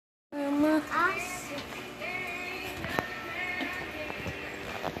Mama.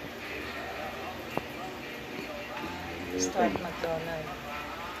 Stuart McDonald.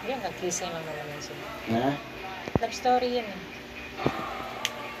 Yan, nag-kissing lang naman yun sila. Ha? Love story yan eh.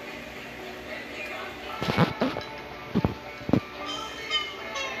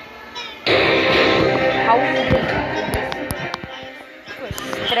 How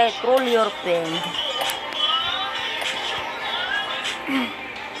straight roll your pen.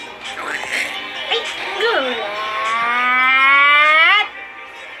 Ay, gulat!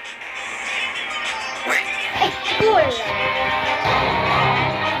 Ay, gulat!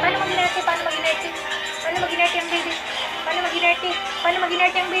 Paano mag-inerte? Paano mag-inerte? Paano mag-inerte ang baby? Paano mag-inerte? Paano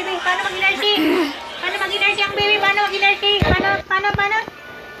mag-inerte ang baby? Paano mag-inerte? Paano mag-inerte ang baby? Paano mag-inerte? Paano?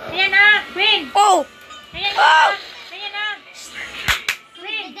 Ayan na! Win! Oh! Ayan na! Ayan na!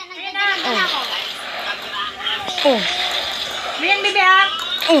 Win! Ayan na! Oh! Win, baby ha!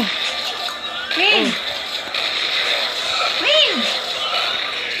 Oh! Win! Win!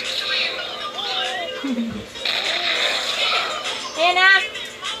 Ayan na!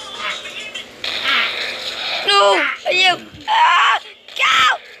 No! Ayaw! Ah! Go!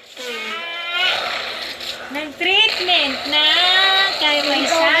 Nag-treatment na! Kaya may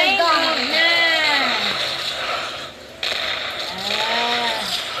sign na!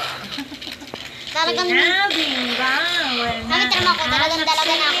 Talagang Sinabing bawal na. Nakita mo ako, talagang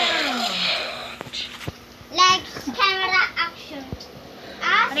dalaga na ako. Like, camera action.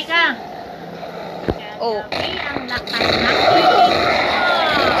 Ah, Halika! Oh. Okay, ang lakas ng feeling mo!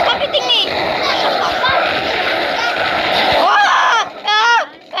 Stop hitting me! Oh! Ah! Ah!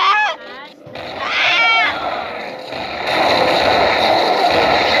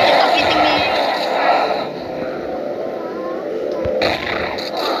 Stop hitting me!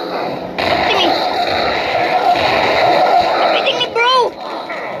 Stop hitting me, bro!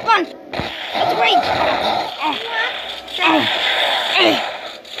 Come on! Let's rage!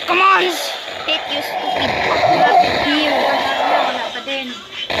 Come on! Hit you, stupid! Wala pa din.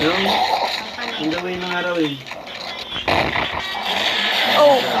 Yung gawin ng araw eh.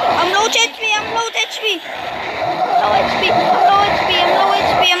 Oh, I'm low HP, I'm low HP. Low HP, I'm low HP, I'm low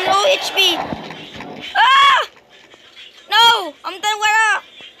HP, I'm low HP. Ah! No, I'm done with that.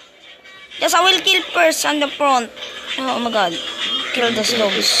 Yes, I will kill first on the front. Oh my god. Kill the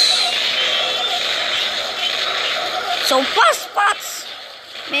slugs. So fast, pots.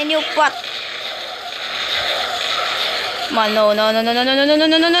 Menu pot. Man, no. It's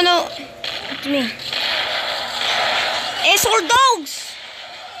me. Asshole dogs!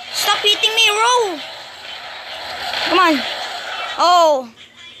 Stop hitting me, row! Come on. Oh.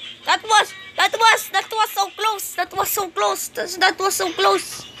 That was so close. That was so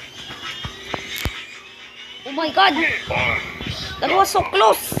close. Oh my god. That was so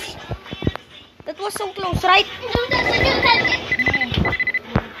close. Right?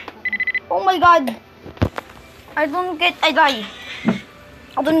 Oh my god. I don't get I die,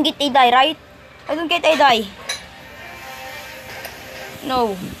 right? I don't get I die.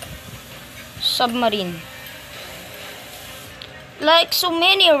 No. Submarine. Like so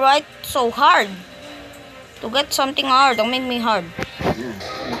many, right? So hard. To get something hard, don't make me hard.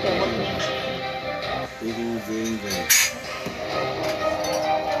 Okay, what next? Taking danger.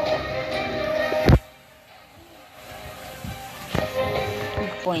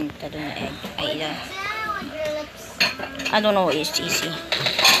 Good point. I don't know. It's easy.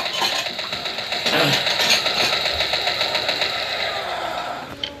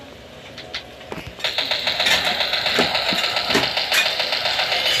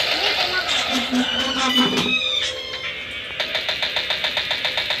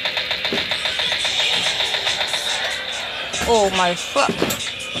 Oh my fuck.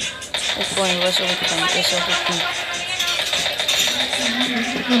 This point was so quick.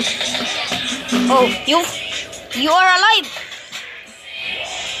 Oh, you are alive.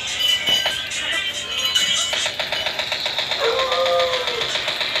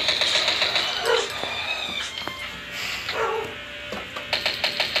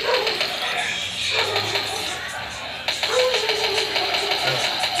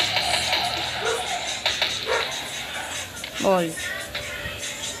 Ball.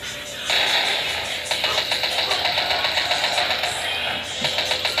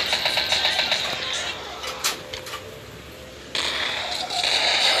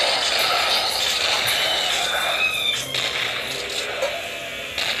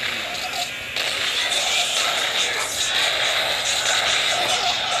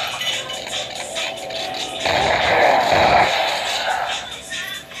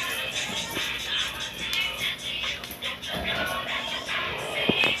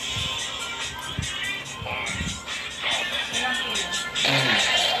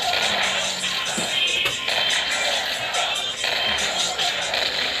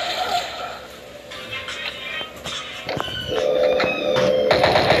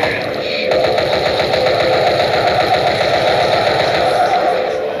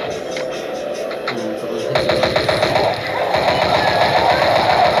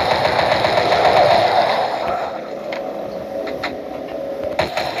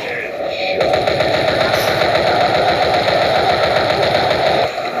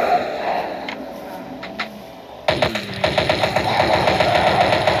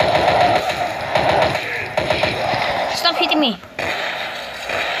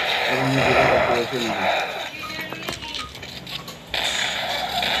 Parang hindi ka kapulasin mo.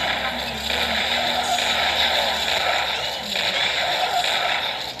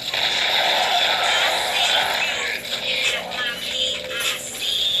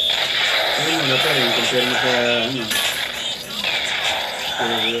 Ayun mo na pa rin, compare mo sa ano.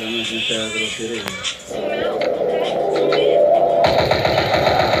 Sa grocery.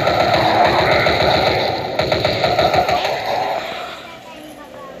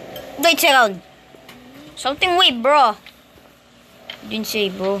 Wait a second. Something weird, bro. Didn't say,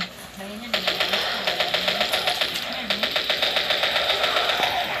 bro.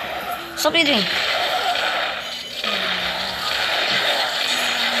 Stop eating.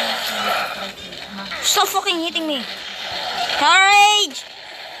 Stop fucking hitting me. Courage!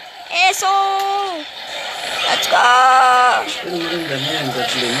 Eso! Let's go! Pero maganda na yan,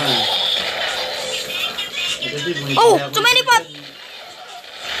 tatlo na. Kasi bumibili Oh, ako too many pot!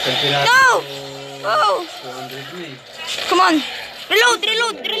 sa piraso, No! Oh! 200 na eh. Come on! Reload,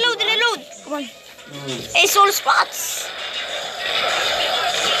 reload, reload, reload! Come on. Oo. Ace all spots!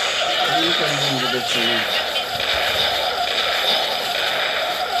 Ano pa yung gabat na yun?